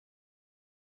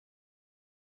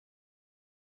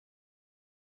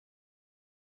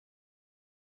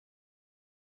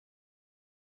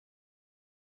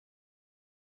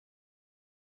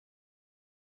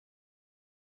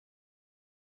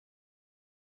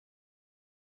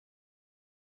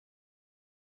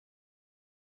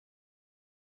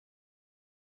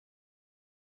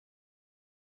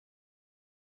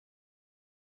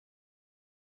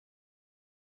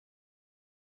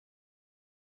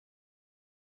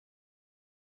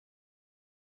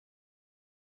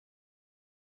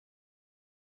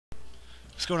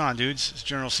What's going on, dudes? It's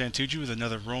General Santucci with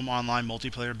another Rome Online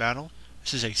multiplayer battle.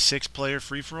 This is a 6-player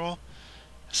free-for-all.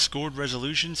 Scored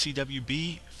resolution,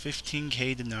 CWB,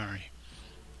 15k denarii.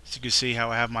 As you can see how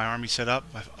I have my army set up,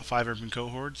 my 5 urban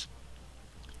cohorts,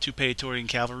 2 Praetorian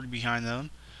cavalry behind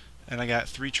them, and I got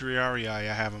 3 Triarii. I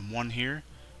have them one here,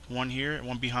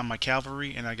 one behind my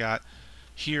cavalry, and I got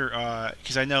here,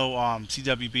 because I know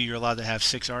CWB you're allowed to have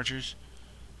 6 archers,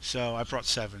 so I brought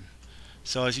 7.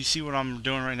 So as you see what I'm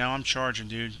doing right now, I'm charging,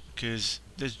 dude, because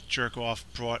this jerk-off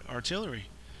brought artillery.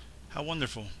 How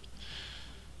wonderful.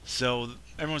 So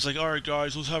everyone's like, alright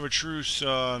guys, let's have a truce,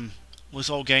 let's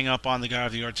all gang up on the guy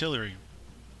with the artillery.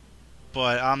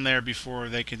 But I'm there before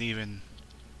they can even,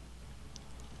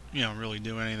 really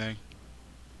do anything.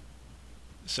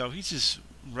 So he's just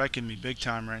wrecking me big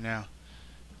time right now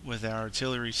with that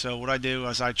artillery. So what I do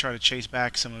is I try to chase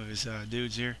back some of his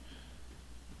dudes here.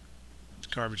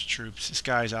 Garbage troops. This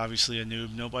guy's obviously a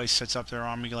noob. Nobody sets up their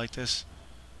army like this.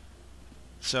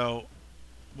 So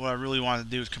what I really wanted to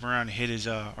do is come around and hit his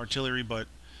artillery, but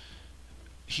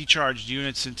he charged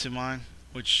units into mine,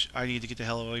 which I need to get the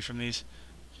hell away from these.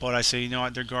 But I say, you know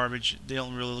what, they're garbage. They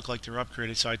don't really look like they're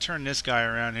upgraded. So I turn this guy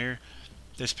around here,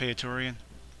 this Praetorian,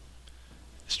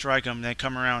 strike him, then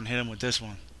come around and hit him with this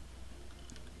one.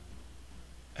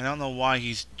 And I don't know why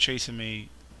he's chasing me.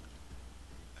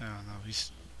 I don't know.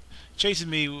 He's chasing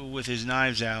me with his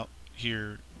knives out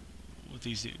here with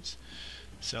these dudes.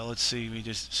 So let's see, we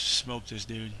just smoke this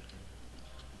dude.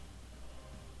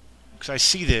 Because I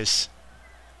see this,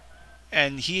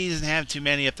 and he doesn't have too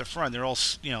many up the front. They're all,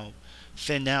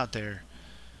 thinned out there.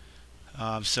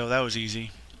 So that was easy.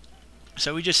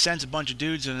 So we just sent a bunch of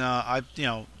dudes, and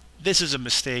this is a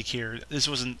mistake here. This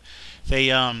wasn't. They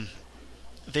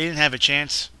didn't have a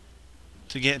chance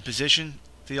to get in position.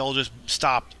 They all just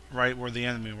stopped right where the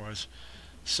enemy was.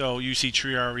 So you see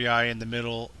Triarii in the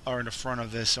middle, or in the front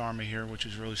of this army here, which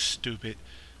is really stupid.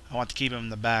 I want to keep him in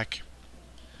the back.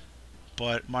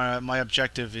 But my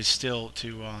objective is still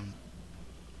to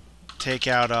take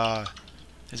out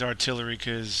his artillery,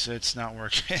 because it's not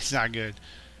working. It's not good.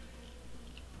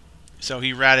 So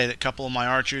he ratted a couple of my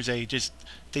archers. I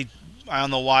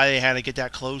don't know why they had to get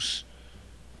that close.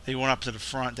 They went up to the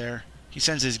front there. He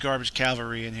sends his garbage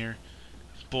cavalry in here.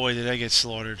 Boy, did I get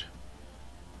slaughtered.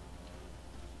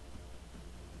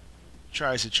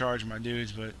 Tries to charge my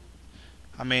dudes, but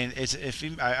I mean,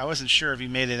 I wasn't sure if he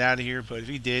made it out of here, but if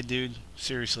he did, dude,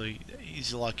 seriously,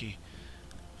 he's lucky.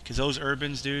 Because those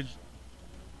urbans, dude,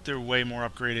 they're way more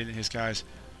upgraded than his guys.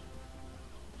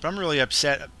 But I'm really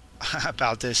upset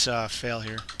about this fail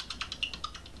here.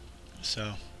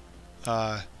 So,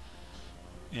 my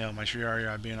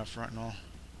Triarii being up front and all.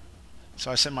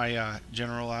 So I sent my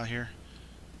general out here.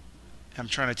 I'm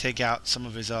trying to take out some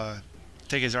of his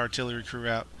take his artillery crew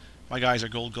out. My guys are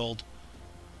gold.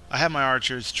 I have my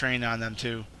archers trained on them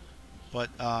too, but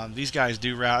these guys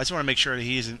do rout. I just want to make sure that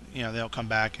he isn't, they'll come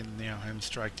back and him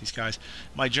strike these guys.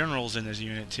 My general's in this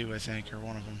unit too, I think, or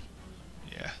one of them.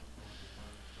 Yeah.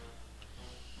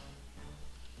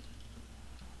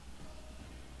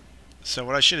 So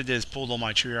what I should have did is pulled all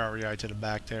my Triarii to the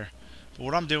back there. But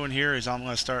what I'm doing here is I'm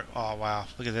going to start. Oh wow,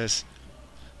 look at this.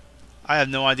 I have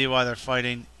no idea why they're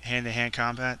fighting hand-to-hand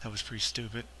combat. That was pretty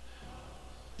stupid.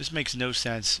 This makes no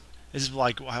sense. This is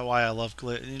like why I love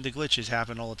glitch. The glitches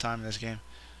happen all the time in this game.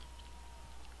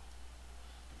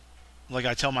 Like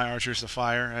I tell my archers to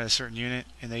fire at a certain unit,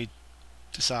 and they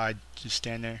decide to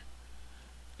stand there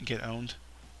and get owned.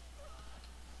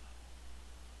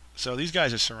 So these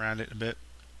guys are surrounded a bit.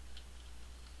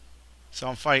 So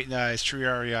I'm fighting his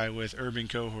Triarii with urban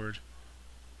cohort.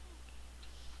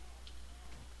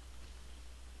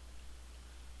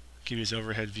 Give you this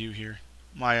overhead view here.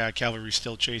 My cavalry's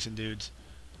still chasing dudes.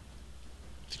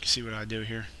 You can see what I do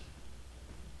here.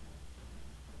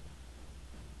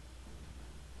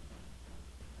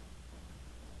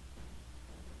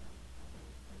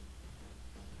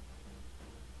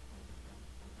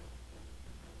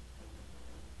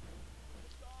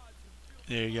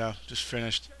 There you go. Just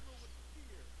finished.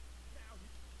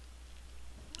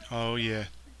 Oh yeah.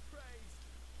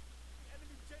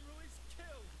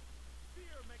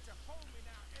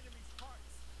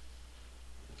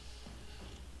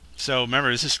 So remember,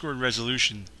 this is scored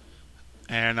resolution,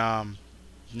 and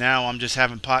now I'm just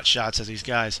having pot shots at these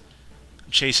guys. I'm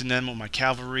chasing them with my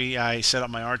cavalry. I set up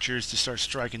my archers to start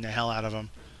striking the hell out of them.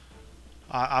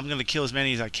 I'm gonna kill as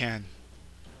many as I can.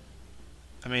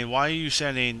 I mean, why are you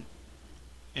sending,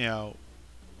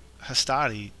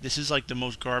 Hastati? This is like the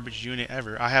most garbage unit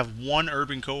ever. I have one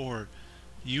urban cohort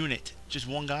unit, just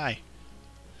one guy,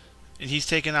 and he's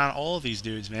taking on all of these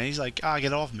dudes, man. He's like,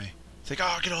 get off me. It's like,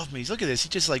 oh, get off me. Look at this. He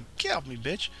just like, get off me,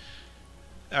 bitch.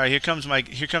 All right, here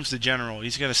comes the general.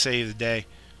 He's gonna save the day.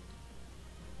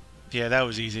 Yeah, that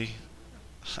was easy.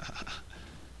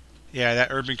 Yeah, that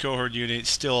urban cohort unit is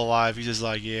still alive. He's just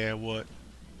like, yeah, what?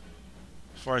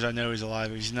 As far as I know, he's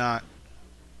alive. If he's not,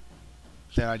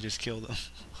 then I just killed him.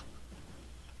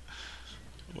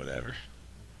 Whatever.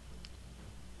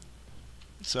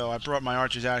 So I brought my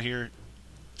archers out here.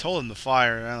 Told them to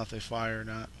fire. I don't know if they fire or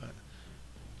not, but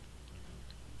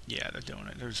yeah, they're doing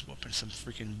it. They're just whooping some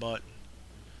freaking butt.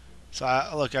 So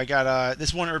look, I got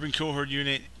this one urban cohort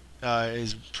unit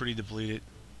is pretty depleted.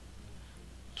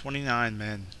 29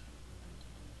 men.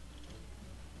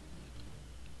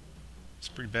 It's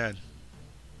pretty bad.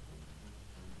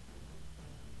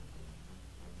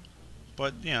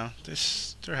 But you know,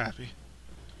 they're happy.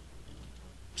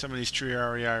 Some of these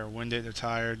Triarii are winded, they're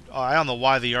tired. Oh, I don't know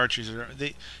why the archers are.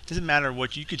 It doesn't matter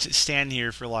what, you could stand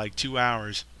here for like 2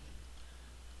 hours,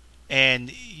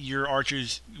 and your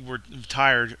archers were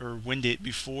tired or winded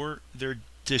before. They're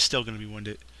still going to be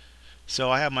winded.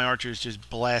 So I have my archers just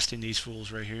blasting these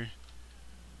fools right here.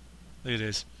 Look at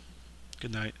this.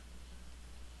 Good night.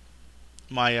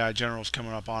 My general's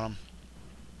coming up on them.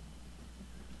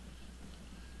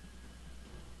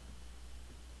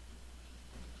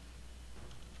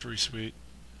 Pretty sweet.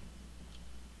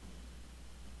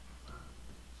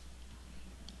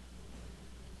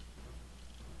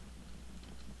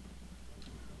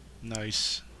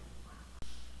 Nice.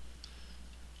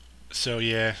 So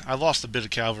yeah, I lost a bit of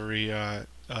cavalry out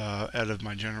of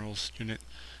my general's unit,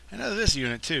 and out of this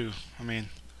unit too. I mean,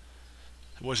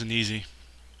 it wasn't easy.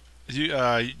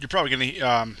 You're probably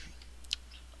gonna.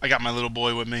 I got my little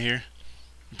boy with me here.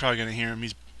 You're probably gonna hear him.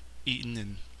 He's eating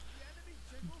and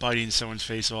biting someone's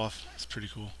face off. It's pretty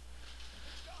cool.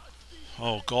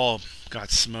 Oh, Gaul got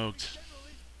smoked.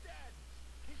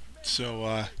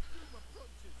 So,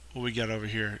 what we got over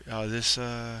here? Oh,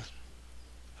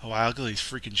 wow, look at these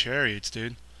freaking chariots,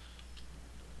 dude.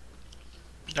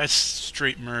 That's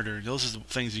straight murder. Those are the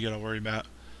things you gotta worry about.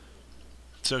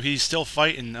 So he's still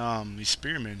fighting these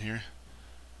spearmen here.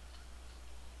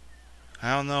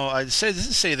 I don't know. This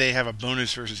doesn't say they have a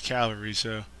bonus versus cavalry,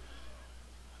 so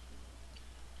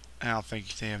I don't think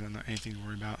they have anything to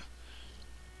worry about.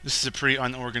 This is a pretty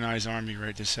unorganized army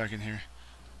right this second here.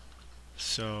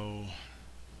 So,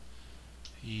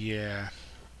 yeah.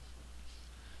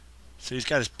 So he's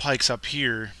got his pikes up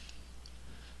here.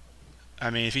 I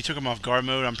mean, if he took him off guard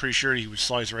mode, I'm pretty sure he would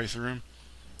slice right through him.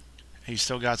 He's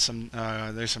still got some,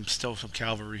 there's still some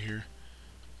cavalry here.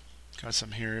 Got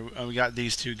some here. We got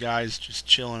these two guys just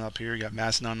chilling up here. We got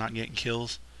Macedon not getting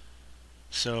kills.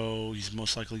 So he's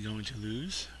most likely going to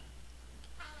lose.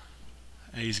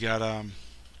 And he's got a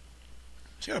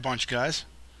bunch of guys.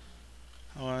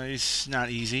 He's not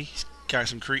easy. He's got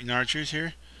some Cretan archers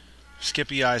here.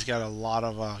 Scipio's got a lot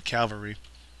of cavalry.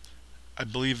 I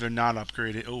believe they're not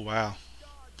upgraded. Oh wow.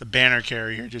 The banner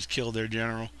carrier just killed their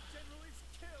general.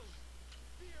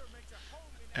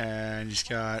 And he's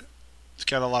got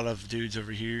a lot of dudes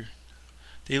over here.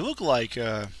 They look like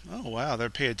oh wow, they're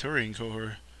Praetorian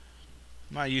cohort.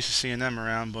 I'm not used to seeing them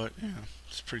around, but yeah,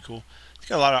 it's pretty cool. He's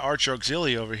got a lot of archer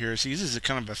auxilia over here. See, this is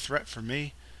kind of a threat for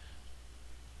me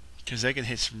because they can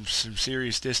hit some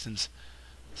serious distance.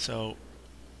 So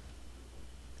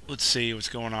let's see what's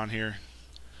going on here.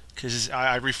 Because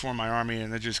I reformed my army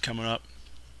and they're just coming up.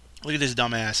 Look at this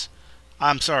dumbass.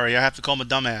 I'm sorry, I have to call him a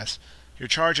dumbass. You're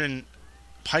charging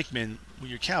pikemen with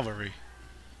your cavalry.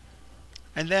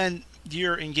 And then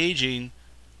you're engaging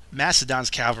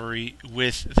Macedon's cavalry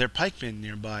with their pikemen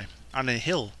nearby on a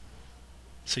hill.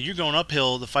 So you're going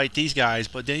uphill to fight these guys,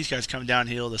 but then these guys come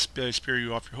downhill to spear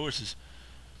you off your horses.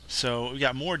 So we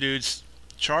got more dudes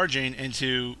charging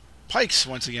into pikes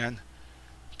once again.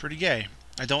 Pretty gay.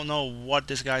 I don't know what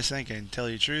this guy's thinking, to tell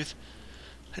you the truth.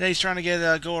 And he's trying to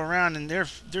get go around, and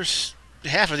there's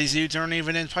half of these dudes aren't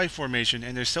even in pike formation,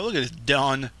 and they're still, look at this,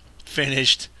 done,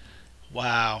 finished.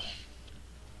 Wow.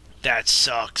 That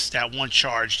sucks. That one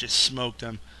charge just smoked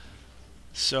them.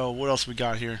 So what else we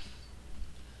got here?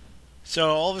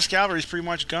 So all of his cavalry's pretty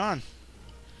much gone.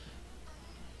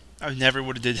 I never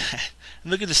would have did that.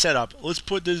 And look at the setup. Let's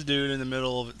put this dude in the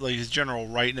middle of, like, his general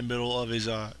right in the middle of his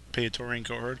Praetorian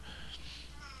cohort.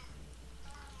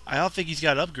 I don't think he's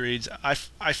got upgrades.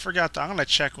 I forgot. I'm gonna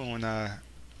check when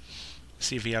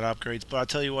see if he had upgrades. But I'll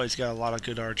tell you what, he's got a lot of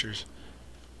good archers.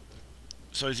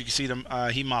 So as you can see,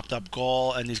 he mopped up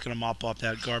Gaul, and he's gonna mop up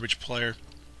that garbage player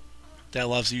that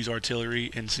loves to use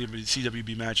artillery in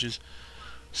CWB matches.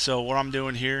 So what I'm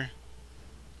doing here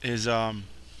is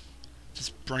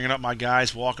just bringing up my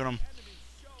guys, walking them.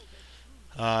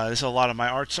 There's a lot of my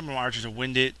arch. Some of my archers are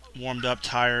winded, warmed up,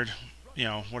 tired,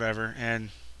 whatever. And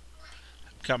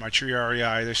got my tree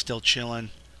REI. They're still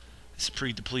chilling. It's a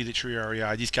pretty depleted tree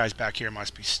REI. These guys back here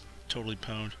must be totally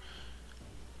pwned.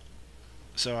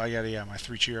 So I got my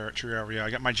 3 tree REI. I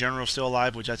got my general still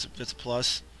alive, which that's a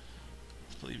plus.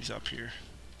 I believe he's up here.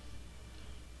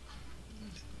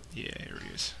 Yeah, here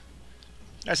he is.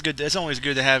 That's good. It's always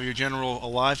good to have your general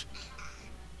alive.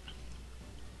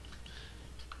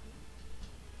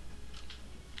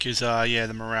 Because, yeah,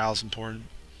 the morale's important.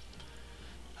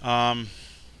 My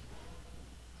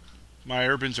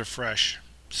urbans are fresh,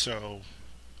 so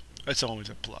that's always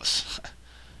a plus.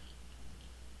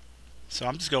 So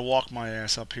I'm just gonna walk my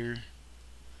ass up here.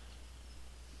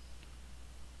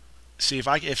 See if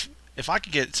I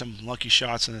could get some lucky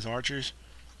shots on his archers,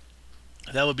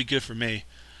 that would be good for me.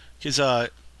 Because I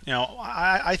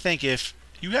think if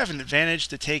you have an advantage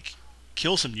to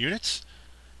kill some units,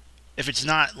 if it's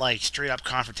not like straight up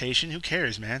confrontation, who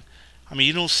cares, man? I mean,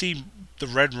 you don't see the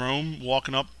Red Roam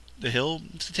walking up the hill.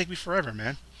 It's gonna take me forever,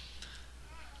 man.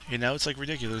 It's like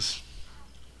ridiculous.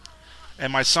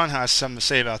 And my son has something to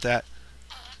say about that.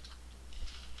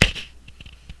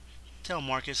 Tell him,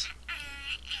 Marcus.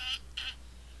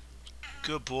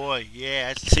 Good boy.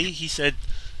 Yeah. See, he said,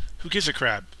 "Who gives a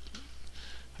crap?"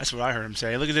 That's what I heard him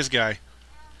say. Look at this guy.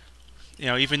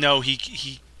 Even though he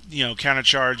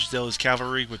countercharged those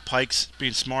cavalry with pikes,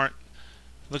 being smart.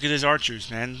 Look at his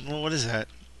archers, man. Well, what is that?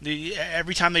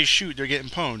 Every time they shoot, they're getting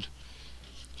pwned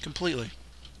completely.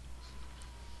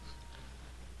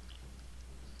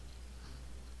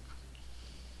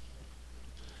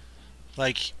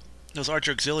 Like, those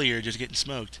Archer Auxiliary are just getting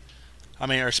smoked. I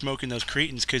mean, are smoking those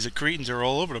Cretans, because the Cretans are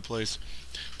all over the place.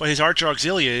 But his Archer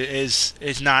Auxiliary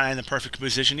is not in the perfect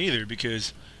position either,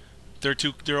 because they're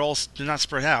not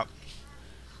spread out,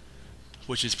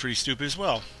 which is pretty stupid as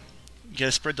well. You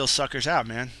gotta spread those suckers out,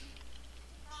 man.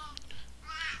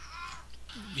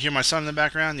 You hear my son in the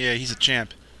background? Yeah, he's a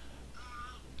champ.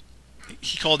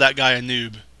 He called that guy a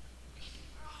noob.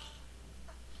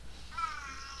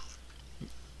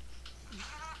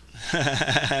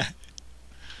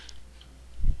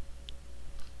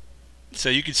 So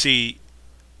you can see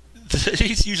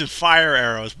he's using fire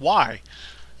arrows. Why?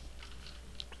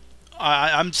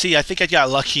 I think I got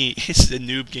lucky. It's a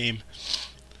noob game.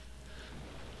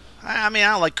 I mean,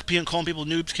 I don't like calling people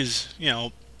noobs because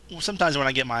sometimes when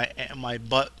I get my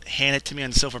butt handed to me on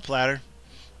a silver platter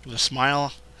with a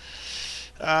smile,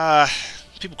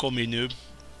 people call me a noob.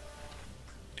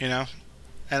 And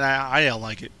I don't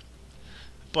like it.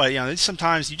 But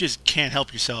sometimes you just can't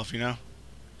help yourself.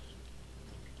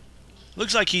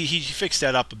 Looks like he fixed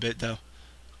that up a bit though.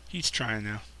 He's trying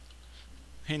now.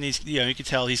 And you can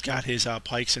tell he's got his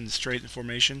pikes in the straight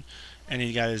formation, and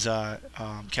he got his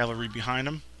cavalry behind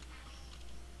him.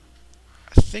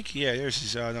 I think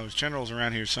there's his generals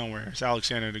around here somewhere. It's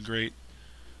Alexander the Great.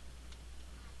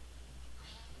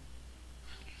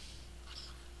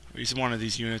 He's one of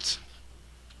these units.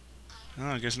 No,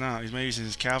 I guess not. He's maybe using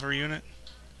his cavalry unit.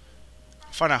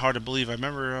 I find that hard to believe. I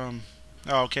remember.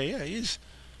 Oh, okay, yeah, he is.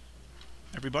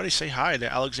 Everybody say hi to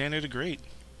Alexander the Great.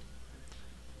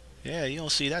 Yeah, you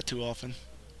don't see that too often.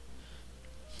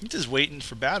 He's just waiting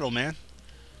for battle, man.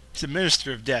 He's a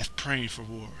minister of death, praying for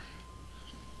war.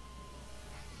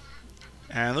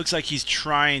 And it looks like he's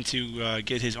trying to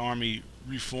get his army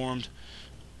reformed.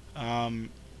 Yeah,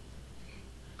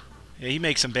 he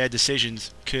makes some bad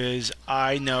decisions, because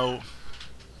I know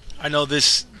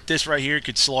this right here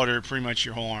could slaughter pretty much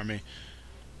your whole army.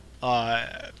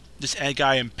 This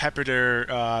guy in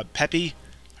Peppy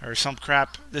or some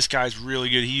crap. This guy's really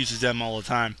good. He uses them all the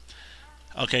time.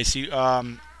 Okay, see,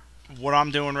 what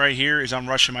I'm doing right here is I'm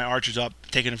rushing my archers up,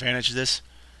 taking advantage of this.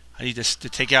 I need to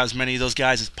take out as many of those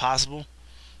guys as possible.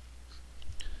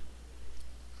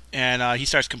 And he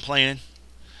starts complaining,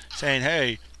 saying,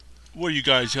 "Hey, what are you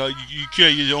guys? You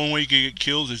can't. The only way you can get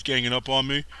killed is ganging up on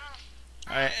me."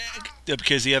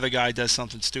 Because the other guy does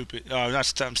something stupid. Not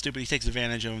something stupid. He takes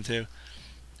advantage of him too.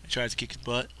 He tries to kick his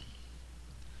butt.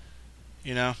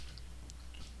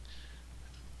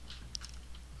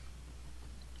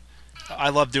 I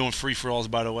love doing free-for-alls,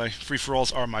 by the way.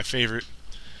 Free-for-alls are my favorite.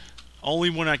 Only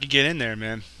when I can get in there,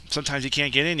 man. Sometimes you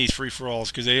can't get in these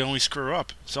free-for-alls because they only screw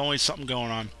up. There's always something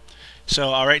going on.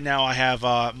 So right now I have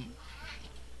an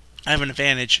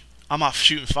advantage. I'm off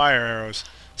shooting fire arrows,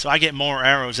 so I get more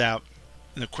arrows out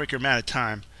in a quicker amount of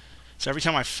time. So every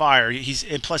time I fire,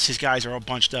 and plus his guys are all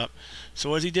bunched up. So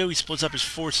what does he do? He splits up his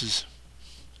forces.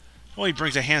 Well, he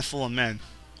brings a handful of men.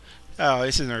 Oh,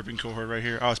 this is an urban cohort right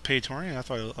here. Oh, it's Praetorian? I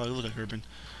thought it looked like urban.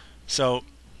 So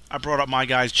I brought up my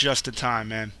guys just in time,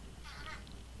 man.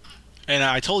 And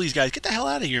I told these guys, get the hell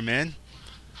out of here, man.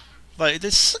 Like,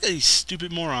 this, look at these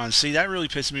stupid morons. See, that really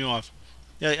pissed me off.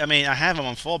 Yeah, I mean, I have him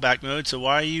on fallback mode, so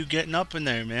why are you getting up in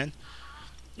there, man?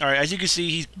 Alright, as you can see,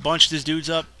 he's bunched his dudes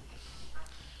up.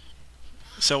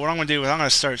 So what I'm going to do is I'm going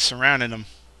to start surrounding them.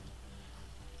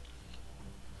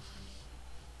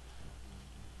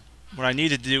 What I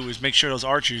needed to do was make sure those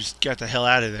archers got the hell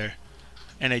out of there.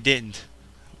 And they didn't.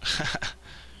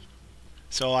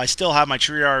 So I still have my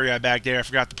tree area back there. I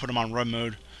forgot to put them on run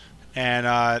mode.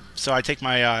 And so I take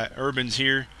my urbans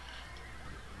here.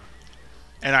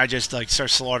 And I just like start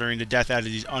slaughtering the death out of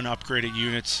these unupgraded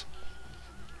units.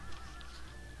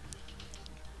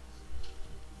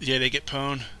 Yeah, they get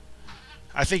pwned.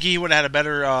 I think he would have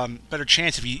had a better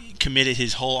chance if he committed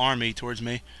his whole army towards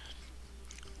me.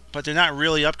 But they're not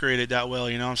really upgraded that well,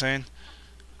 you know what I'm saying?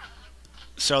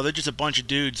 So they're just a bunch of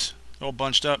dudes all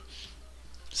bunched up.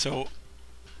 So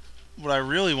what I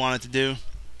really wanted to do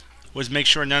was make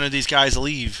sure none of these guys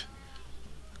leave.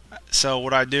 So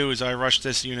what I do is I rush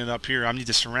this unit up here. I need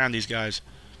to surround these guys.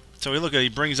 So look at, he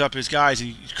brings up his guys and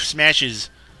he smashes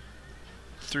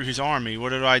through his army. What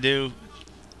did I do?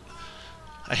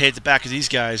 I hit the back of these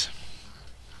guys,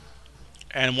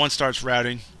 and one starts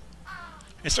routing.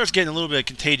 It starts getting a little bit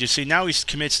contagious. See, now he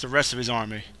commits the rest of his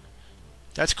army.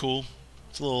 That's cool.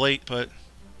 It's a little late, but...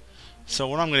 So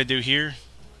what I'm going to do here...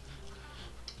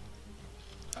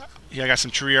 Yeah, I got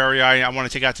some tree area. I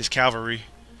want to take out this cavalry.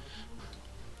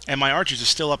 And my archers are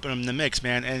still up in the mix,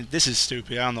 man. And this is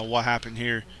stupid. I don't know what happened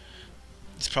here.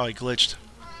 It's probably glitched.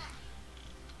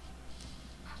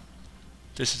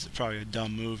 This is probably a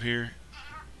dumb move here.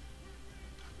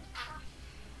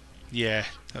 Yeah,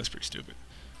 that was pretty stupid.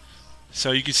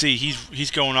 So you can see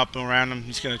he's going up and around him.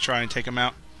 He's going to try and take him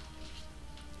out.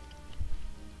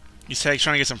 He's trying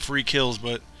to get some free kills,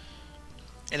 but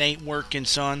it ain't working,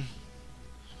 son.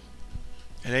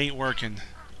 It ain't working.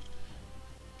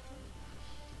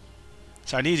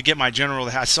 So I need to get my general.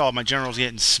 I saw my general's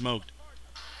getting smoked.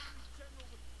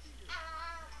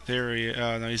 There he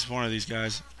no, he's one of these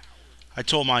guys. I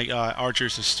told my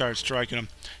archers to start striking him.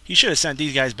 He should have sent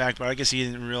these guys back, but I guess he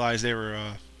didn't realize they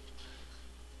were,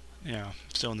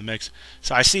 still in the mix.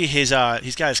 So I see he's got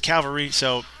his cavalry.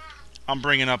 So I'm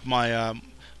bringing up my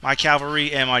my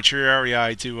cavalry and my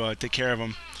triarii to take care of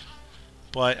them.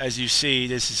 But as you see,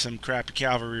 this is some crappy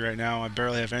cavalry right now. I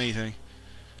barely have anything.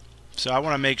 So I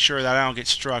want to make sure that I don't get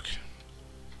struck.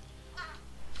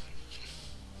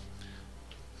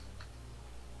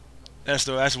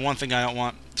 That's one thing I don't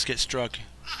want, is get struck.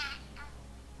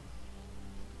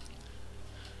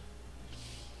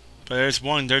 But there's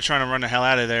one, they're trying to run the hell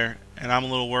out of there, and I'm a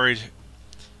little worried.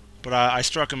 But I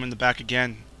struck them in the back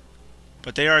again.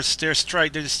 But they're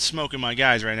just smoking my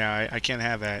guys right now. I can't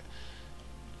have that.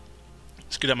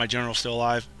 It's good that my general's still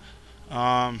alive.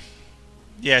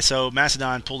 Yeah, so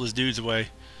Macedon pulled his dudes away.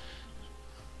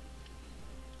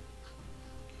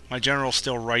 My general's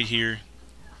still right here.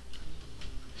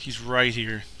 He's right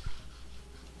here.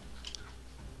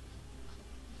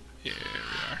 Yeah, there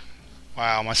we are.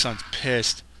 Wow, my son's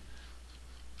pissed.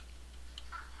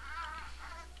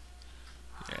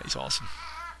 Yeah, he's awesome.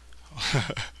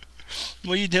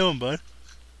 What are you doing, bud?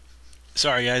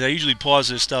 Sorry, guys. I usually pause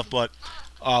this stuff, but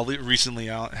recently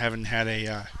I haven't had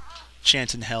a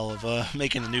chance in hell of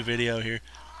making a new video here.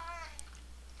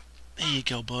 There you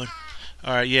go, bud.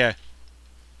 Alright, yeah.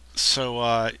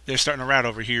 So they're starting to rout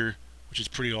over here, which is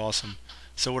pretty awesome.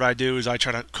 So what I do is I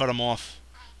try to cut them off.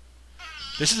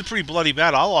 This is a pretty bloody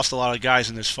battle. I lost a lot of guys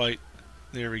in this fight.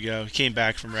 There we go. He came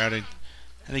back from routing,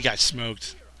 and he got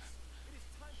smoked.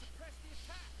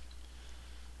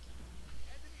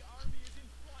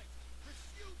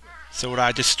 So what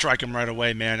I just strike him right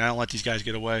away, man. I don't let these guys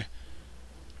get away.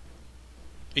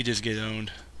 He just gets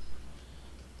owned.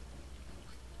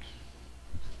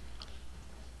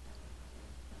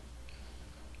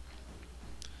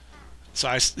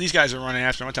 So these guys are running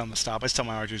after him. I tell them to stop. I just tell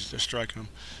my archers they're striking him.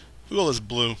 Look at all this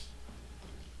blue.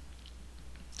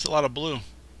 It's a lot of blue.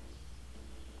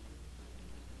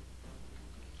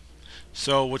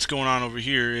 So what's going on over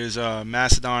here is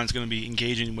Macedon's going to be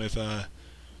engaging with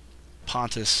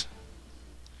Pontus.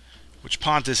 Which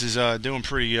Pontus is doing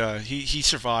pretty. He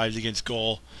survived against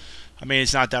Gaul. I mean,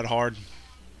 it's not that hard.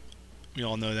 We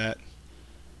all know that.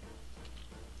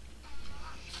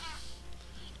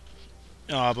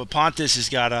 But Pontus has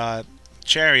got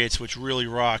chariots, which really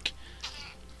rock.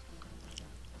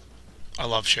 I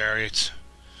love chariots.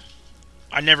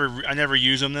 I never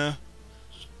use them though.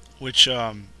 Which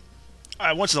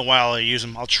once in a while I use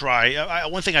them. I'll try.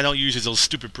 One thing I don't use is those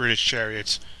stupid British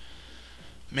chariots.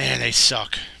 Man, they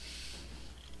suck.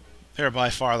 They're by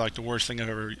far like the worst thing I've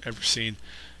ever seen.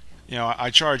 You know, I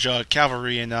charge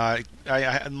cavalry, and I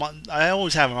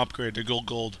always have them upgrade to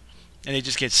gold, and they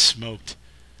just get smoked.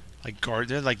 Like guard,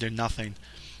 they're nothing.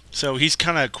 So he's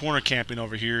kind of corner camping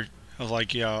over here. I was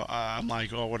like, yo, I'm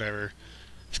like, oh whatever.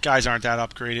 These guys aren't that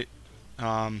upgraded.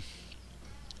 Um,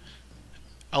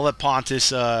 I'll let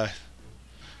Pontus. Well,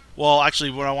 actually,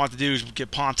 what I want to do is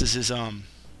get Pontus's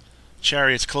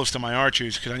chariots close to my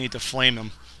archers because I need to flame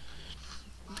them.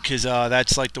 Because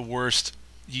that's like the worst.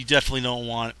 You definitely don't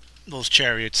want those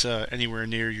chariots anywhere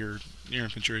near your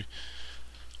infantry.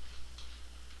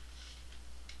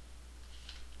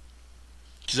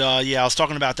 Because yeah, I was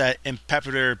talking about that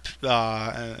Imperator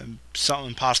something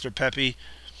Imposter Pepe.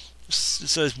 It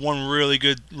says one really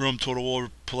good Rome Total War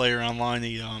player online.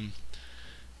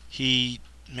 He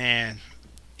man,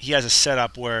 he has a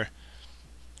setup where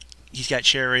he's got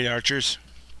chariot archers,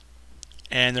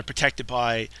 and they're protected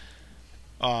by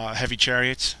heavy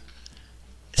chariots.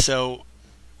 So,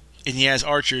 and he has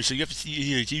archers. So you have to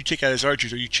either you take out his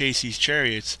archers or you chase these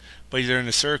chariots, but they're in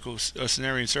a circle, a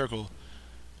Cenarian circle.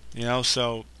 You know,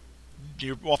 so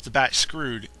you're off the bat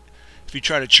screwed. If you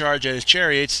try to charge at his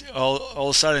chariots, all of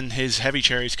a sudden his heavy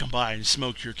chariots come by and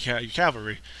smoke your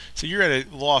cavalry. So you're at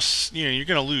a loss. You know, you're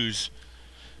gonna lose.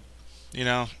 You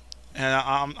know, and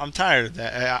I'm tired of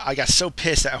that. I got so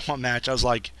pissed at one match. I was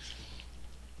like,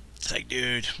 it's like,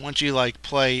 dude, why don't you like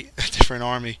play a different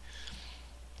army?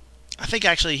 I think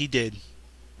actually he did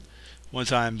one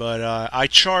time, but I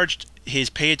charged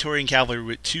his Praetorian cavalry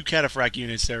with 2 cataphract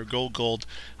units that were gold.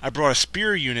 I brought a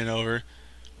spear unit over,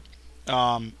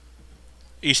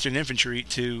 Eastern infantry,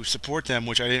 to support them,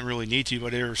 which I didn't really need to,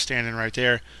 but they were standing right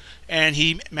there. And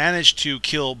he managed to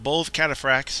kill both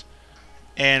cataphracts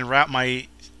and rout my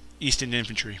Eastern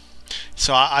infantry.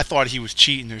 So I thought he was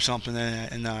cheating or something,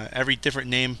 and every different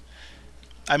name,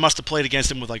 I must have played against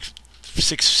him with like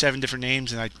 6, 7 different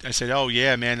names, and I said, oh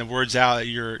yeah, man, the word's out that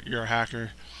you're a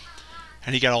hacker.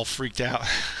 And he got all freaked out.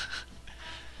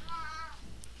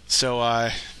 So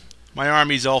my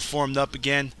army's all formed up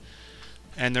again,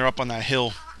 and they're up on that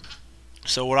hill.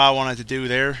 So what I wanted to do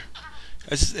there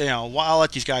is, you know, I'll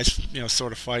let these guys, you know,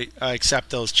 sort of fight, except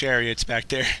those chariots back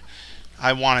there.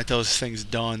 I wanted those things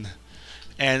done,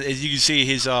 and as you can see,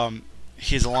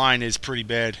 his line is pretty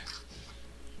bad.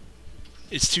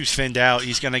 It's too thinned out.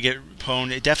 He's gonna get pwned.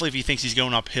 Definitely if he thinks he's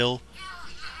going uphill.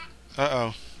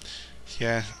 Uh-oh.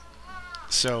 Yeah.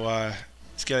 So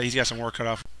he's got some work cut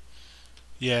off.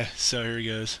 Yeah, so here he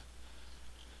goes.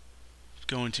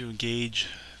 Going to engage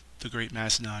the Great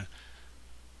Macedon.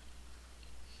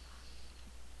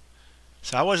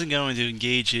 So I wasn't going to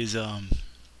engage his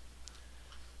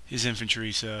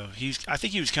infantry, so I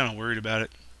think he was kind of worried about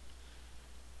it.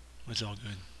 It's all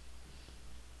good.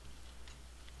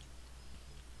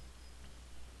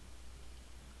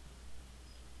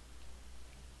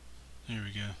 There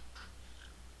we go.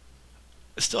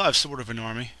 I still have sort of an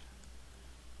army.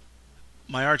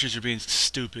 My archers are being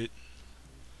stupid.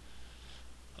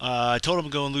 I told them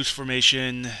to go in loose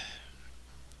formation.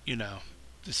 You know,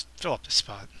 just fill up the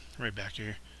spot right back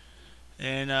here.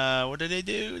 And what did they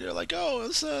do? They're like, oh,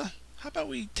 let's how about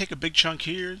we take a big chunk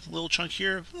here, a little chunk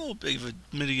here, a little big of a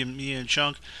medium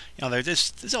chunk. You know, they're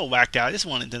just it's all whacked out. I just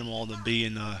wanted them all to be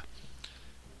in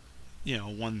you know,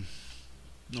 one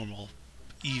normal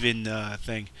even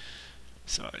thing.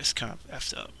 So I just kind of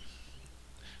effed up.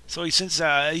 So he sent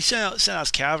out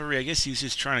his cavalry. I guess he was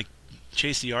just trying to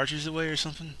chase the archers away or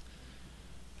something.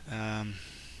 That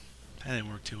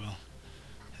didn't work too well.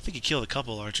 I think he killed a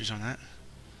couple archers on that.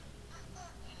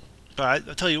 But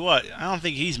I'll tell you what, I don't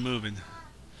think he's moving.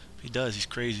 If he does, he's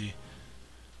crazy.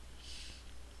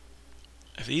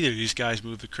 If either of these guys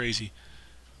move, they're crazy.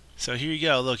 So here you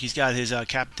go. Look, he's got his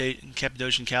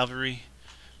Cappadocian cavalry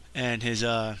and his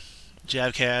Jav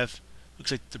Cav.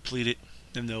 Looks like depleted.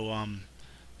 No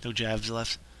Javs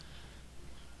left.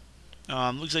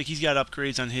 Looks like he's got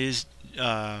upgrades on his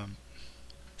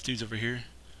dudes over here.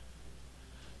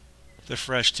 They're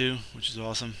fresh too, which is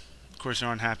awesome. Of course,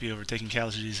 they're unhappy over taking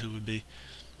casualties. Who would be?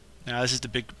 Now this is the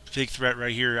big threat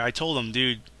right here. I told him,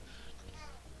 dude,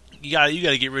 you got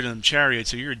to get rid of them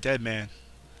chariots, or you're a dead man.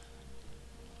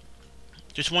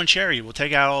 Just one chariot will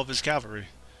take out all of his cavalry.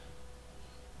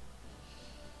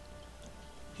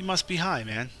 He must be high,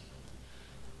 man.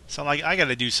 So I'm like, I got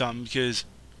to do something because,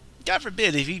 God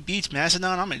forbid, if he beats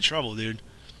Macedon, I'm in trouble, dude.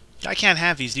 I can't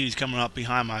have these dudes coming up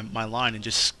behind my line and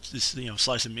just you know,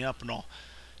 slicing me up and all.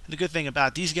 And the good thing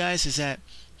about these guys is that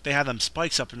they have them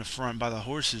spikes up in the front by the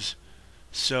horses.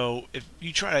 So if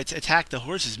you try to attack the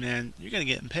horses, man, you're gonna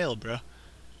get impaled, bro.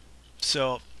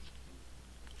 So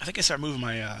I think I start moving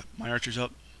my my archers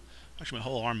up, actually my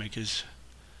whole army, because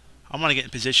I want to get in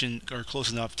position or close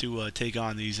enough to take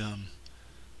on these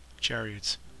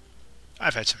chariots.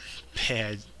 I've had some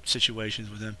bad situations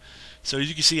with them. So as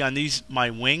you can see on these, my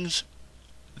wings,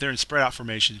 they're in spread out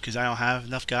formation because I don't have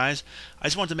enough guys. I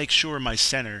just want to make sure my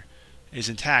center is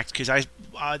intact because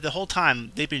the whole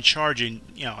time they've been charging,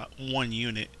 one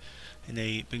unit, and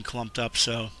they've been clumped up.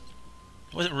 So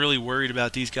I wasn't really worried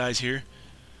about these guys here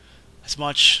as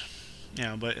much,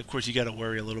 but of course you got to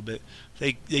worry a little bit.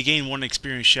 They gained one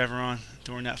experience chevron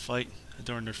during that fight,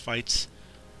 during their fights.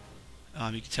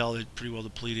 You can tell they're pretty well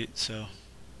depleted, so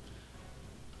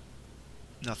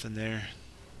nothing there.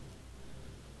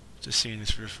 Just seeing this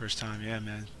for the first time. Yeah,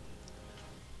 man.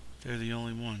 They're the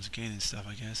only ones gaining stuff,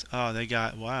 I guess. Oh, they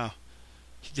got, wow.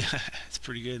 It's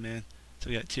pretty good, man. So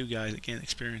we got 2 guys that gain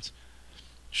experience.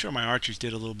 Sure, my archers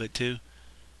did a little bit too.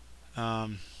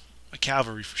 My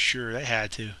cavalry for sure, they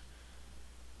had to.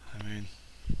 I mean,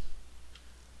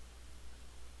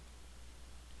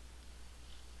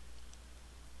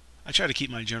 I try to keep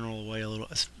my general away a little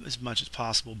as much as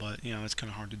possible, but it's kind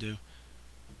of hard to do.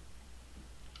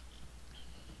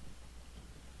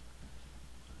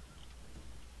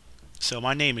 So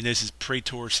my name in this is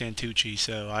Praetor Santucci,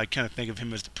 so I kind of think of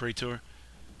him as the Praetor.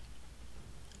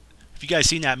 If you guys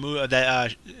seen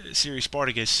that series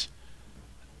Spartacus,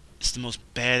 it's the most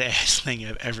badass thing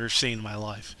I've ever seen in my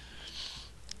life.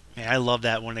 Man, I love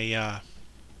that when they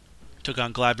took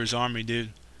on Glaber's army, dude.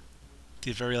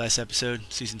 The very last episode,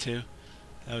 season 2.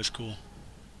 That was cool.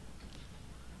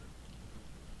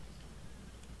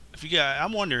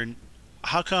 I'm wondering,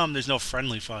 how come there's no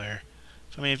friendly fire?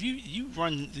 I mean, if you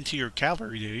run into your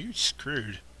cavalry, dude, you're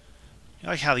screwed. You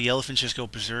like how the elephants just go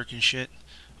berserk and shit?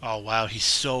 Oh, wow, he's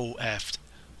so effed.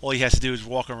 All he has to do is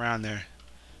walk around there.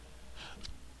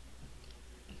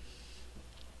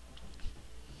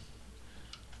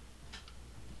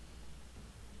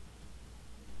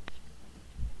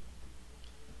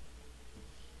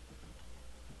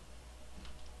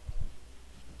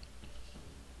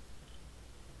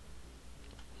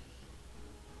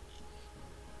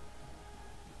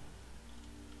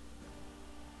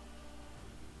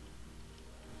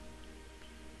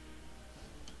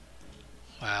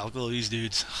 Wow, look at all these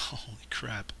dudes. Holy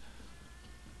crap.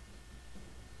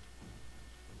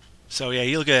 So yeah,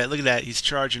 you look at that. He's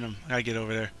charging them. I gotta get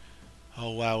over there. Oh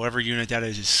wow, whatever unit that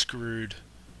is screwed.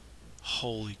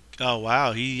 Holy. Oh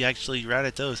wow, he actually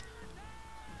routed those.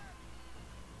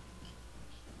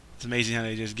 It's amazing how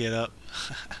they just get up.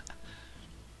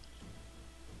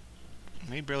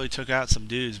 He barely took out some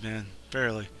dudes, man.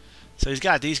 Barely. So he's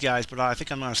got these guys, but I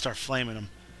think I'm gonna start flaming them.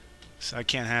 So I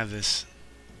can't have this.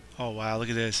 Oh wow, look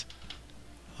at this.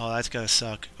 Oh, that's gotta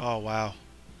suck. Oh wow.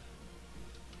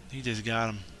 He just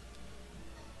got him.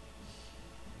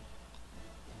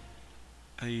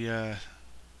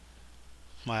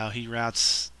 Wow, he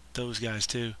routs those guys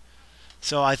too.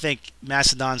 So I think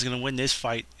Macedon's gonna win this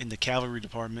fight in the cavalry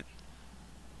department.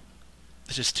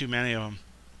 There's just too many of them.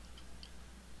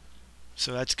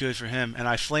 So that's good for him. And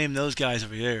I flamed those guys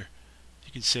over there.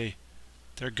 You can see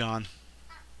they're gone.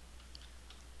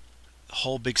 A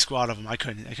whole big squad of them. I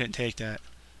couldn't take that.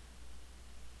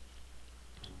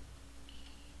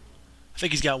 I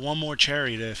think he's got one more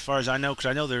chariot as far as I know, because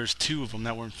I know there's 2 of them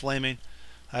that were in flaming.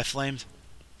 I flamed.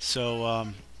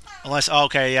 So unless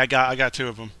okay, yeah, I got 2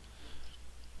 of them.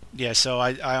 Yeah, so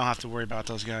I don't have to worry about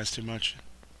those guys too much.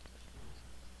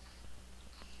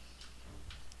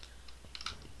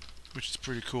 Which is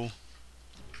pretty cool.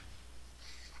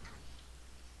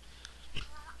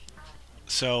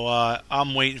 So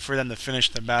I'm waiting for them to finish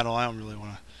the battle. I don't really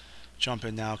want to jump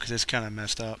in now because it's kind of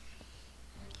messed up.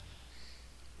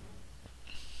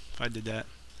 If I did that.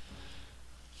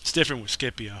 It's different with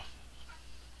Scipio.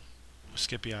 With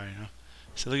Scipio, you know.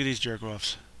 So look at these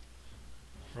jerk-offs.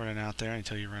 Running out there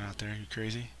until you run out there. You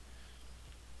crazy?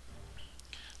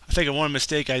 I think one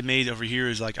mistake I made over here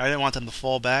is like I didn't want them to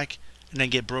fall back and then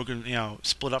get broken,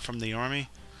 split up from the army.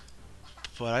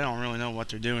 But I don't really know what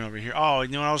they're doing over here. Oh, you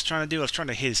know what I was trying to do? I was trying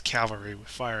to hit his cavalry with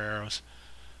fire arrows.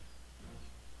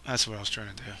 That's what I was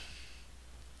trying to do.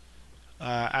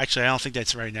 Actually, I don't think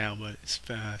that's right now, but it's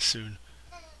soon.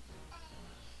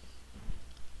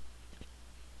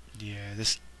 Yeah,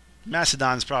 this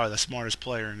Macedon's probably the smartest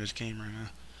player in this game right now.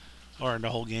 Or in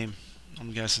the whole game,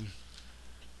 I'm guessing.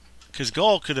 Because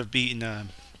Gaul could have beaten...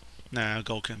 nah,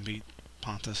 Gaul couldn't beat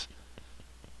Pontus.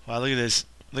 Wow, look at this.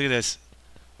 Look at this.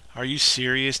 Are you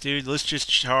serious, dude? Let's just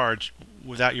charge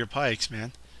without your pikes,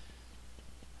 man.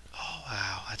 Oh,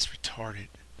 wow. That's retarded.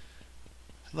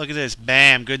 Look at this.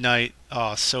 Bam. Good night.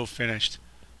 Oh, so finished.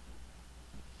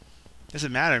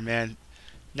 Doesn't matter, man.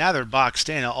 Now they're boxed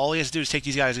in. All he has to do is take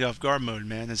these guys off guard mode,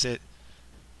 man. That's it.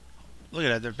 Look at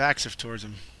that. Their backs are towards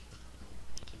him.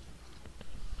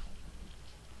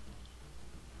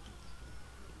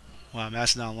 Wow,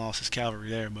 Macedon lost his cavalry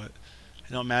there, but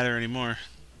it don't matter anymore.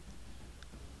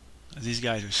 These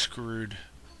guys are screwed.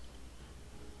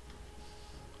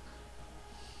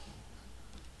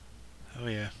 Oh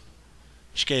yeah.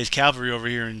 Should get his cavalry over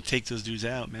here and take those dudes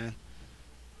out, man.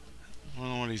 I don't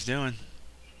know what he's doing.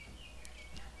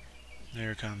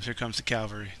 There it comes. Here comes the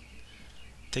cavalry.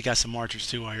 Take out some archers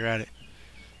too while you're at it.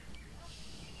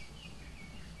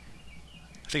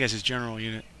 I think that's his general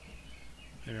unit.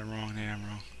 Maybe I'm wrong. Yeah, I'm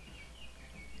wrong.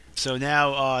 So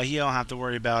now he don't have to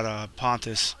worry about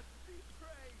Pontus.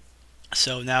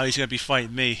 So now he's going to be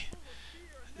fighting me.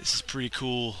 This is pretty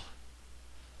cool.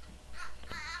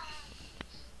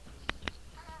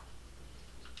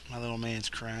 My little man's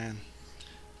crying.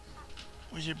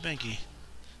 Where's your binky?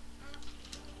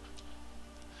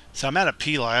 So I'm out of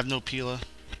Pila. I have no Pila.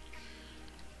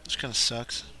 Which kind of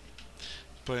sucks.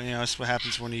 But, you know, that's what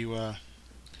happens when you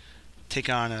take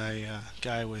on a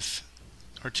guy with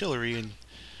artillery and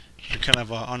you're kind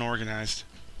of unorganized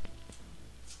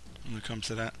when it comes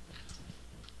to that.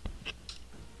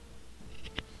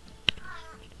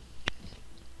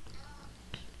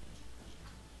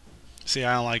 See,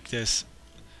 I don't like this.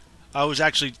 I was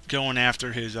actually going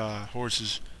after his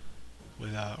horses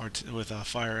with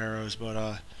fire arrows,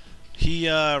 but he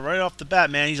right off the bat,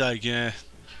 man, he's like, yeah,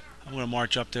 I'm gonna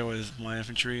march up there with my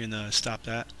infantry and stop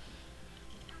that.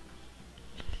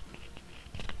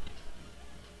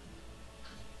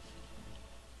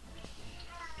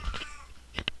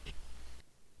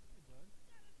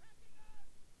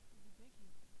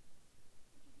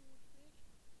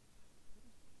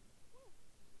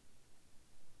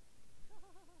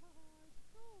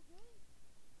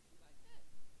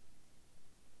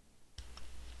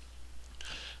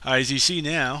 As you see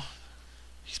now,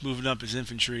 he's moving up his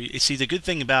infantry. You see, the good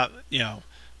thing about, you know,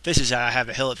 this is how I have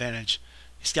a hill advantage.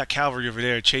 He's got cavalry over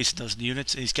there chasing those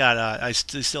units. He's got, I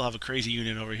still have a crazy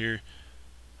unit over here.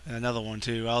 And another one,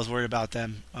 too. I was worried about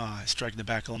them striking the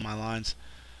back of my lines.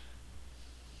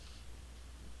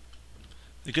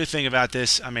 The good thing about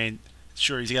this, I mean,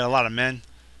 sure, he's got a lot of men.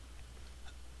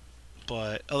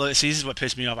 But, oh, see, this is what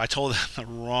pissed me off. I told him to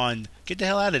run. Get the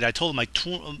hell out of it. I told him like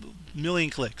a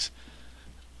million clicks.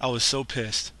 I was so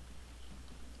pissed.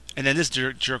 And then this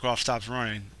jerk off stops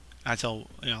running. I tell,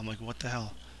 you know, I'm like, what the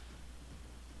hell?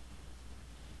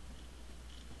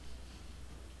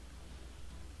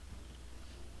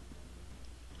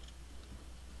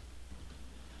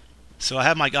 So I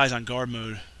have my guys on guard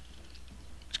mode.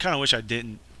 I kind of wish I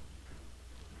didn't.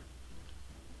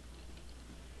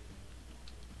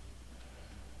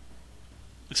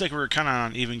 Looks like we're kind of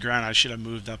on even ground. I should have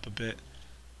moved up a bit.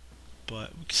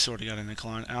 But we sort of got an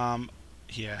incline.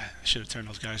 Yeah, I should have turned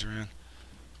those guys around.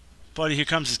 But here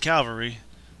comes his cavalry.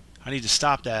 I need to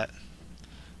stop that.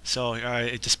 So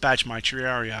I dispatched my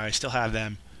Triarii. I still have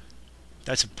them.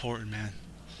 That's important, man.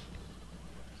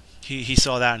 He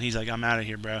saw that and he's like, I'm out of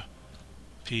here, bro.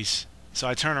 Peace. So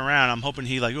I turn around. I'm hoping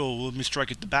he like, oh, let me strike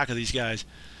at the back of these guys.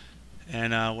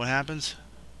 And what happens?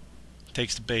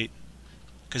 Takes the bait.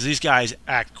 Because these guys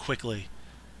act quickly.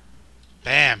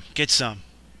 Bam! Get some.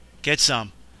 Get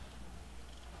some.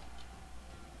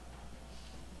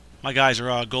 My guys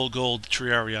are gold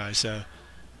Triarii,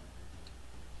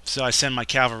 so I send my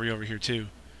cavalry over here too.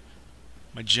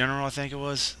 My general, I think it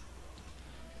was.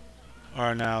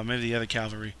 Or no, maybe the other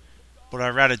cavalry. But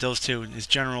I routed those two, and his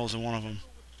generals and one of them.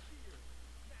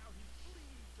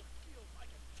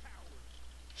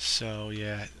 So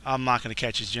yeah, I'm not going to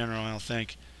catch his general, I don't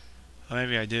think. Or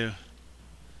maybe I do.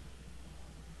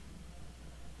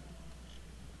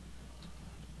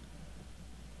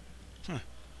 Huh.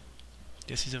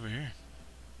 Guess he's over here.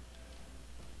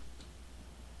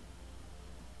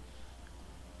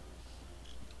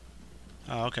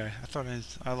 Oh, okay.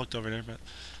 I looked over there, but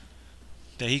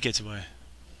yeah, he gets away.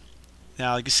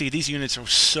 Now, you can see these units are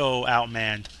so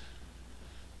outmanned.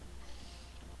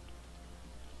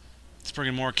 Let's bring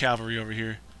in more cavalry over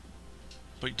here.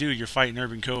 But dude, you're fighting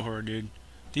urban cohort, dude.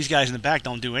 These guys in the back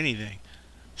don't do anything,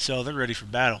 so they're ready for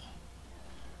battle.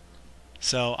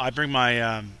 So I bring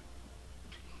my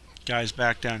guys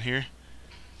back down here,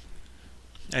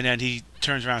 and then he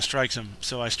turns around and strikes them.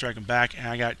 So I strike him back, and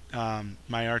I got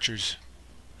my archers,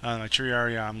 my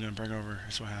Triarii. I'm gonna bring over.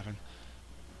 That's what happened.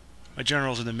 My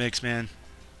general's in the mix, man.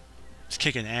 It's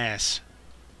kicking ass.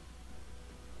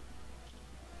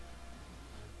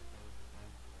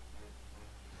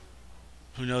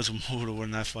 Who knows who would have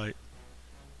won that fight?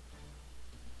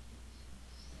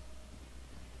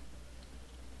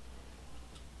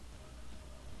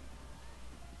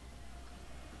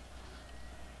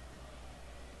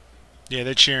 Yeah,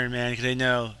 they're cheering, man, because they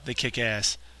know they kick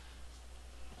ass.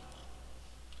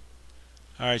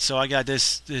 All right, so I got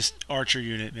this archer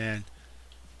unit, man,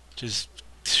 just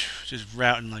just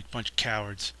routing like a bunch of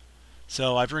cowards.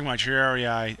 So I bring my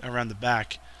Terrarii around the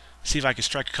back, see if I can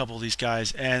strike a couple of these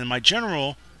guys. And my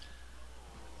general,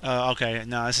 okay,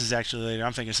 no, this is actually later.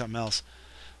 I'm thinking of something else.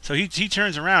 So he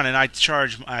turns around and I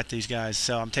charge at these guys.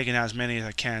 So I'm taking out as many as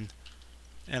I can,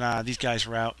 and these guys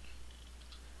rout.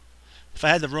 If I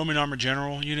had the Roman armor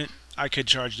general unit, I could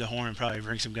charge the horn and probably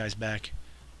bring some guys back.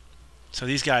 So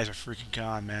these guys are freaking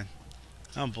gone, man.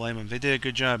 I don't blame them. They did a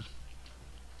good job.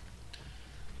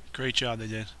 Great job they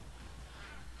did.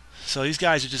 So these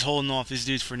guys are just holding off these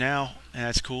dudes for now, and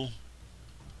that's cool.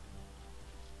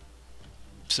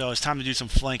 So it's time to do some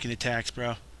flanking attacks,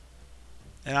 bro.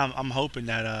 And I'm hoping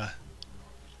that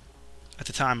at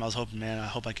the time I was hoping, man, I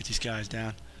hope I get these guys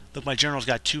down. Look, my general's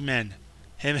got 2 men,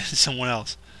 him and someone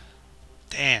else.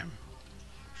 Damn.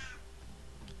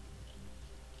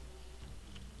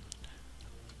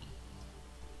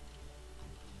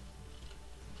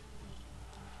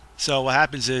 So what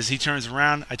happens is he turns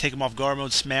around, I take him off guard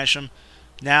mode, smash him.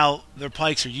 Now their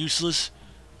pikes are useless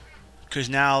because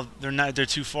now they're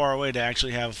too far away to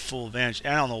actually have full advantage.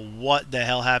 I don't know what the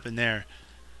hell happened there.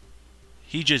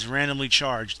 He just randomly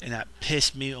charged and that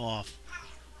pissed me off.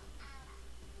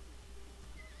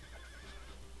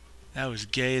 That was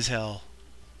gay as hell.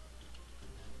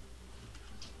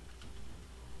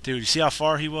 Dude, you see how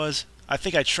far he was? I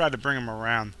think I tried to bring him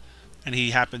around and he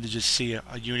happened to just see a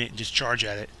unit and just charge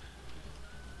at it.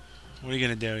 What are you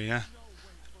going to do, yeah?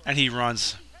 And he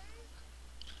runs.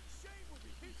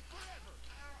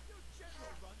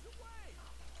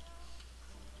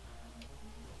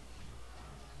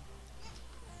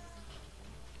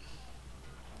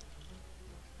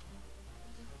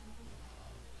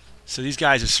 So these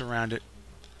guys are surrounded.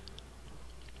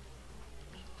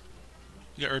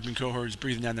 You got urban cohorts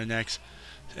breathing down their necks.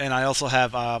 And I also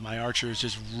have my archers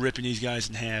just ripping these guys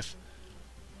in half.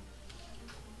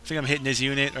 I think I'm hitting this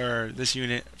unit or this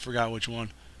unit. Forgot which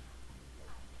one.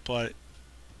 But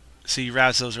see, he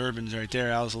routes those urbans right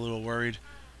there. I was a little worried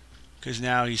because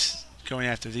now he's going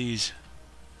after these.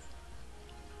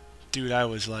 Dude, I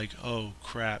was like, oh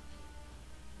crap.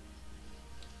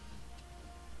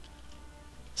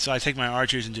 So I take my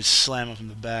archers and just slam them from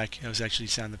the back. It was actually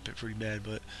sounded pretty bad,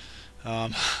 but I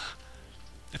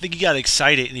think he got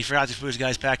excited and he forgot to put his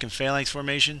guys back in phalanx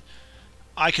formation.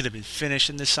 I could have been finished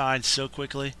in this side so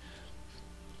quickly.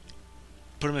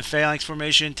 Put him in phalanx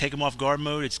formation, take him off guard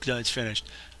mode, it's done, it's finished.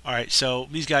 Alright, so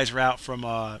these guys route from,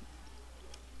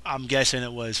 I'm guessing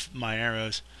it was my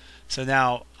arrows. So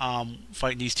now I'm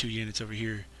fighting these 2 units over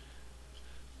here.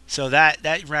 So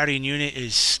that routing unit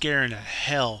is scaring the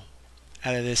hell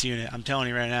out of this unit. I'm telling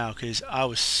you right now, because I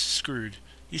was screwed.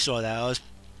 You saw that. I was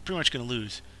pretty much going to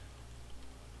lose.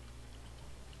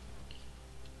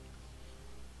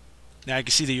 Now I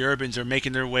can see the urbans are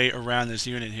making their way around this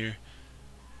unit here.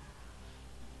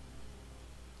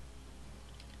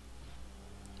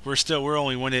 We're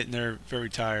only 1 hit and they're very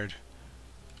tired.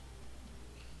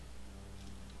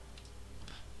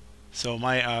 So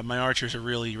my my archers are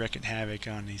really wreaking havoc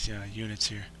on these units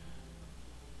here.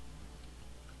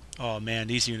 Oh man,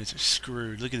 these units are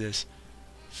screwed. Look at this.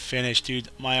 Finished, dude.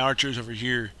 My archers over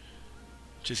here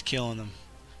just killing them.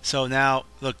 So now,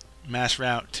 look, mass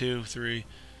route 2, 3.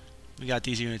 We got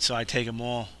these units, so I take them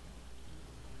all.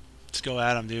 Let's go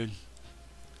at them, dude.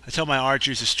 I tell my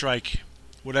archers to strike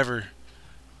whatever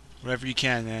you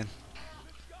can, man.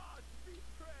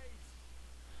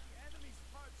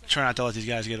 Try not to let these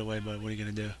guys get away, but what are you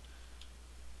going to do?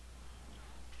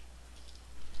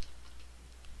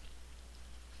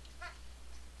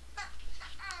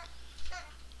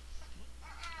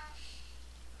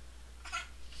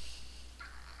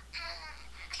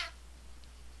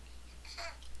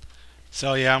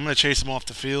 So yeah, I'm going to chase them off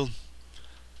the field.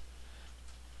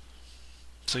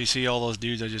 So you see all those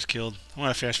dudes I just killed. I'm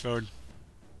going to fast forward.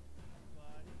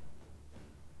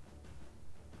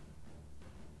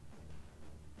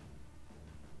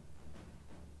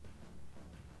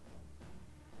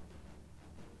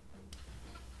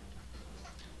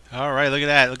 Alright, look at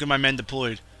that. Look at my men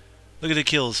deployed. Look at the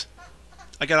kills.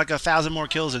 I got like 1,000 more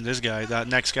kills than this guy, that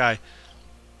next guy.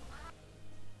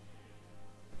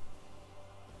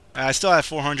 I still have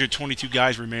 422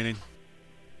 guys remaining.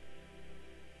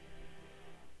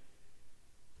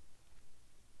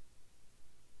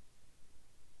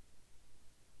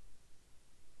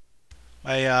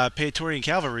 My Praetorian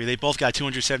Cavalry, they both got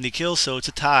 270 kills, so it's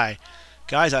a tie.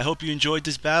 Guys, I hope you enjoyed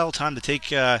this battle. Time to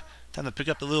pick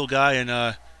up the little guy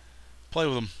and play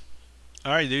with him.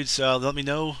 Alright, dudes, let me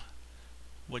know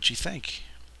what you think.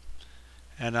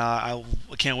 And I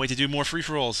can't wait to do more free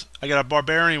for rolls. I got a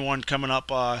barbarian one coming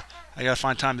up. I gotta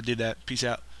find time to do that. Peace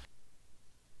out.